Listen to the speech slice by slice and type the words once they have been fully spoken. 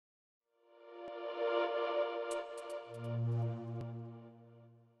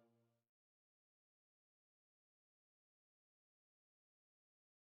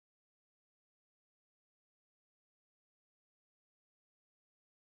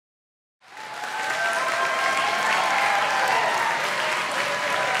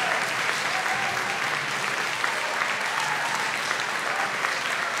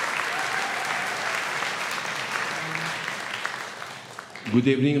Good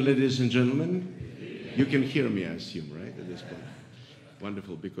evening, ladies and gentlemen. You can hear me, I assume, right, at this point?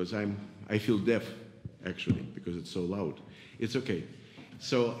 Wonderful, because I feel deaf, actually, because it's so loud. It's okay.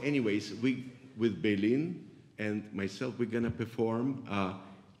 So anyways, with Beilin and myself, we're going to perform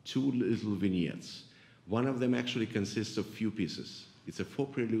two little vignettes. One of them actually consists of few pieces. It's a 4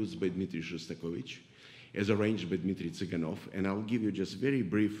 preludes by Dmitri Shostakovich, as arranged by Dmitri Tsyganov, and I'll give you just very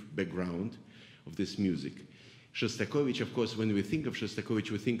brief background of this music. Shostakovich, of course, when we think of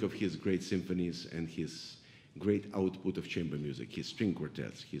Shostakovich, we think of his great symphonies and his great output of chamber music, his string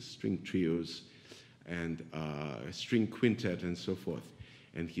quartets, his string trios, and string quintet, and so forth,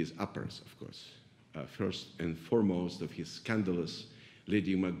 and his operas, of course. First and foremost of his scandalous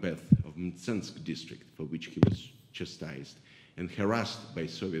Lady Macbeth of Mtsensk district, for which he was chastised and harassed by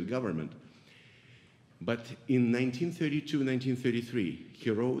Soviet government. But in 1932-1933, he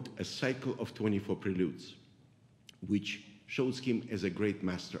wrote a cycle of 24 preludes, which shows him as a great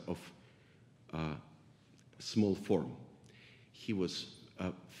master of small form. He was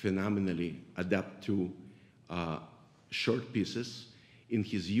phenomenally adept to short pieces. In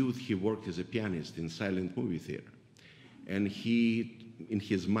his youth, he worked as a pianist in silent movie theater. And in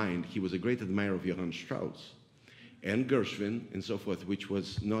his mind, he was a great admirer of Johann Strauss and Gershwin and so forth, which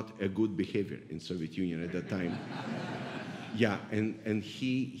was not a good behavior in Soviet Union at that time. Yeah, and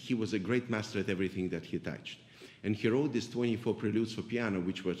he was a great master at everything that he touched. And he wrote these 24 preludes for piano,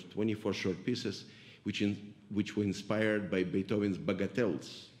 which were 24 short pieces, which were inspired by Beethoven's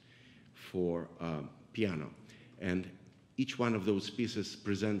bagatelles for piano. And each one of those pieces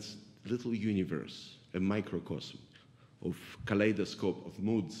presents a little universe, a microcosm of kaleidoscope of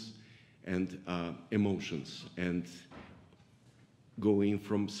moods and emotions, and going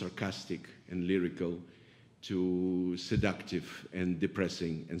from sarcastic and lyrical to seductive and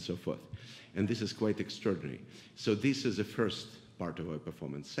depressing and so forth. And this is quite extraordinary. So this is the first part of our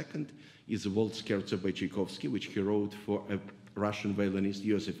performance. Second is the Valse-Scherzo by Tchaikovsky, which he wrote for a Russian violinist,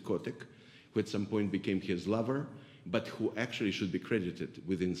 Joseph Kotek, who at some point became his lover, but who actually should be credited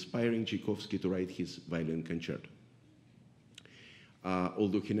with inspiring Tchaikovsky to write his violin concerto,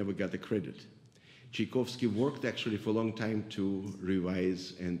 although he never got the credit. Tchaikovsky worked actually for a long time to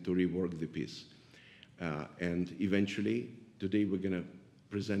revise and to rework the piece. And eventually, today we're going to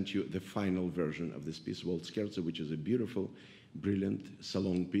present you the final version of this piece, Valse-Scherzo, which is a beautiful, brilliant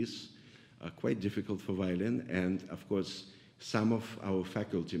salon piece, quite difficult for violin. And of course, some of our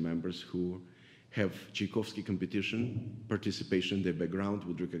faculty members who have Tchaikovsky Competition participation in their background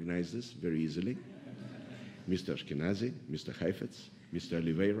would recognize this very easily. Mr. Ashkenasi, Mr. Heifetz, Mr.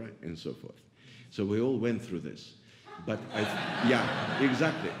 Oliveira, and so forth. So we all went through this. But yeah,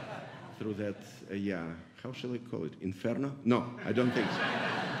 exactly. Through that, yeah, how shall I call it? Inferno? No, I don't think so.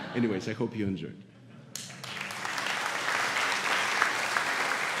 Anyways, I hope you enjoyed.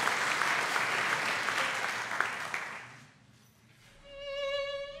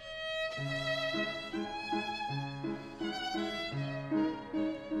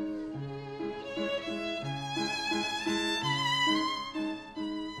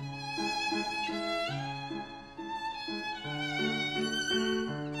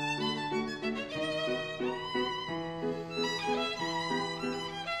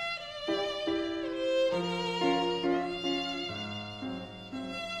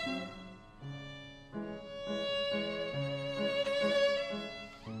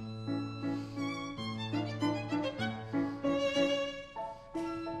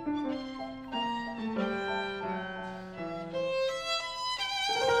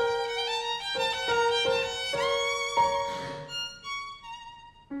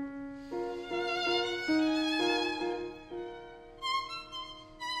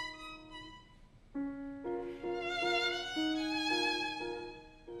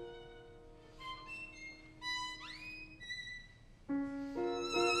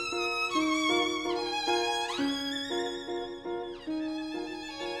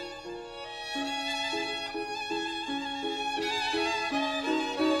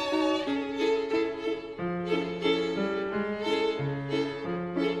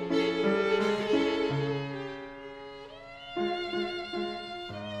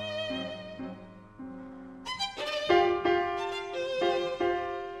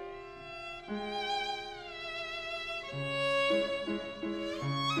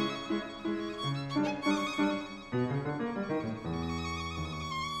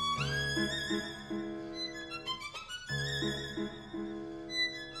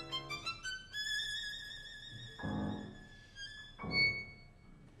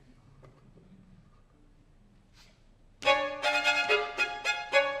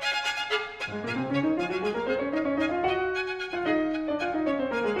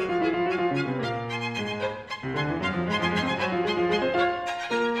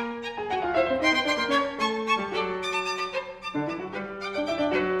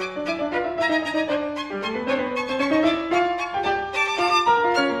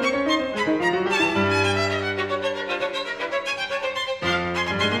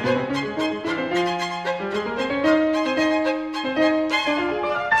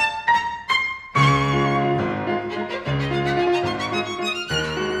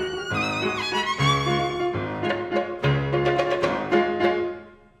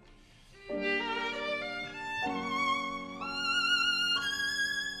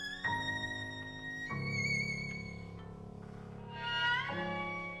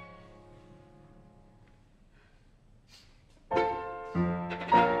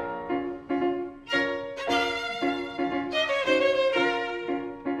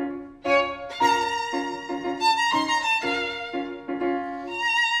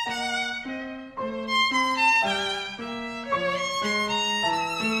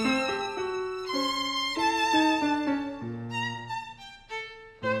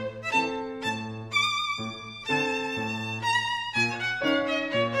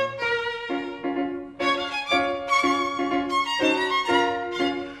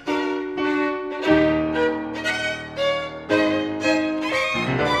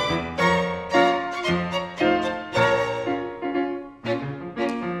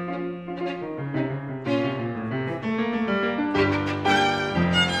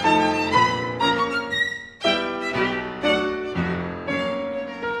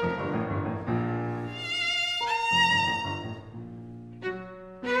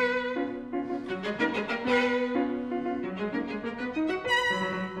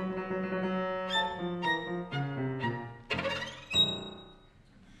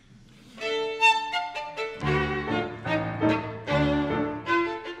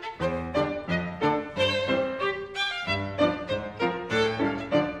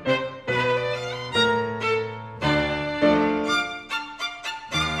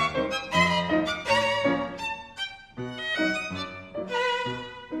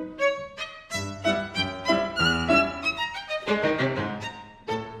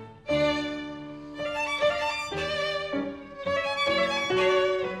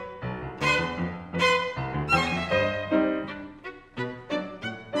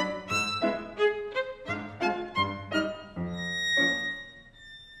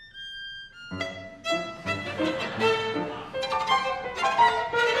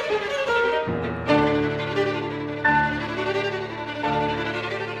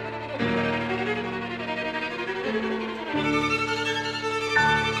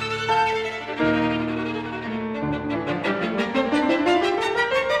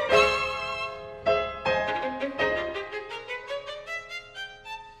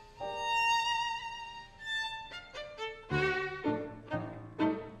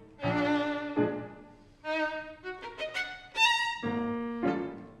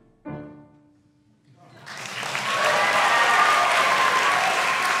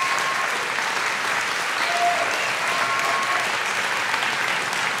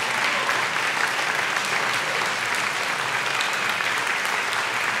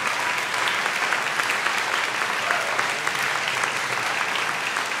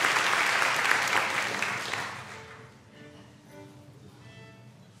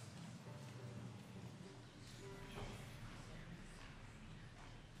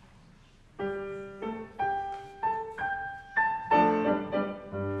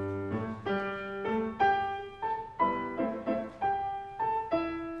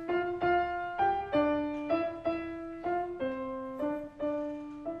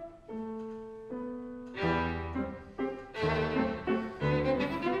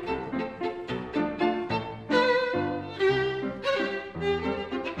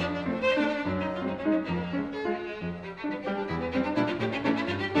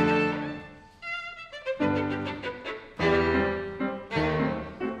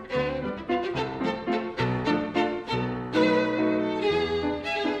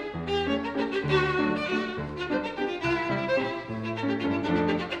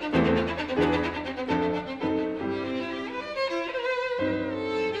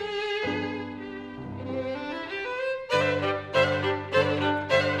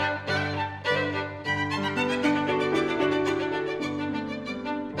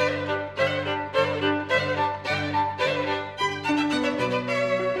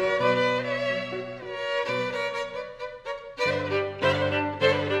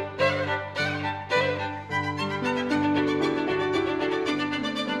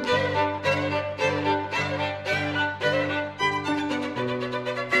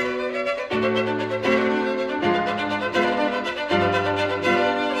 Thank you.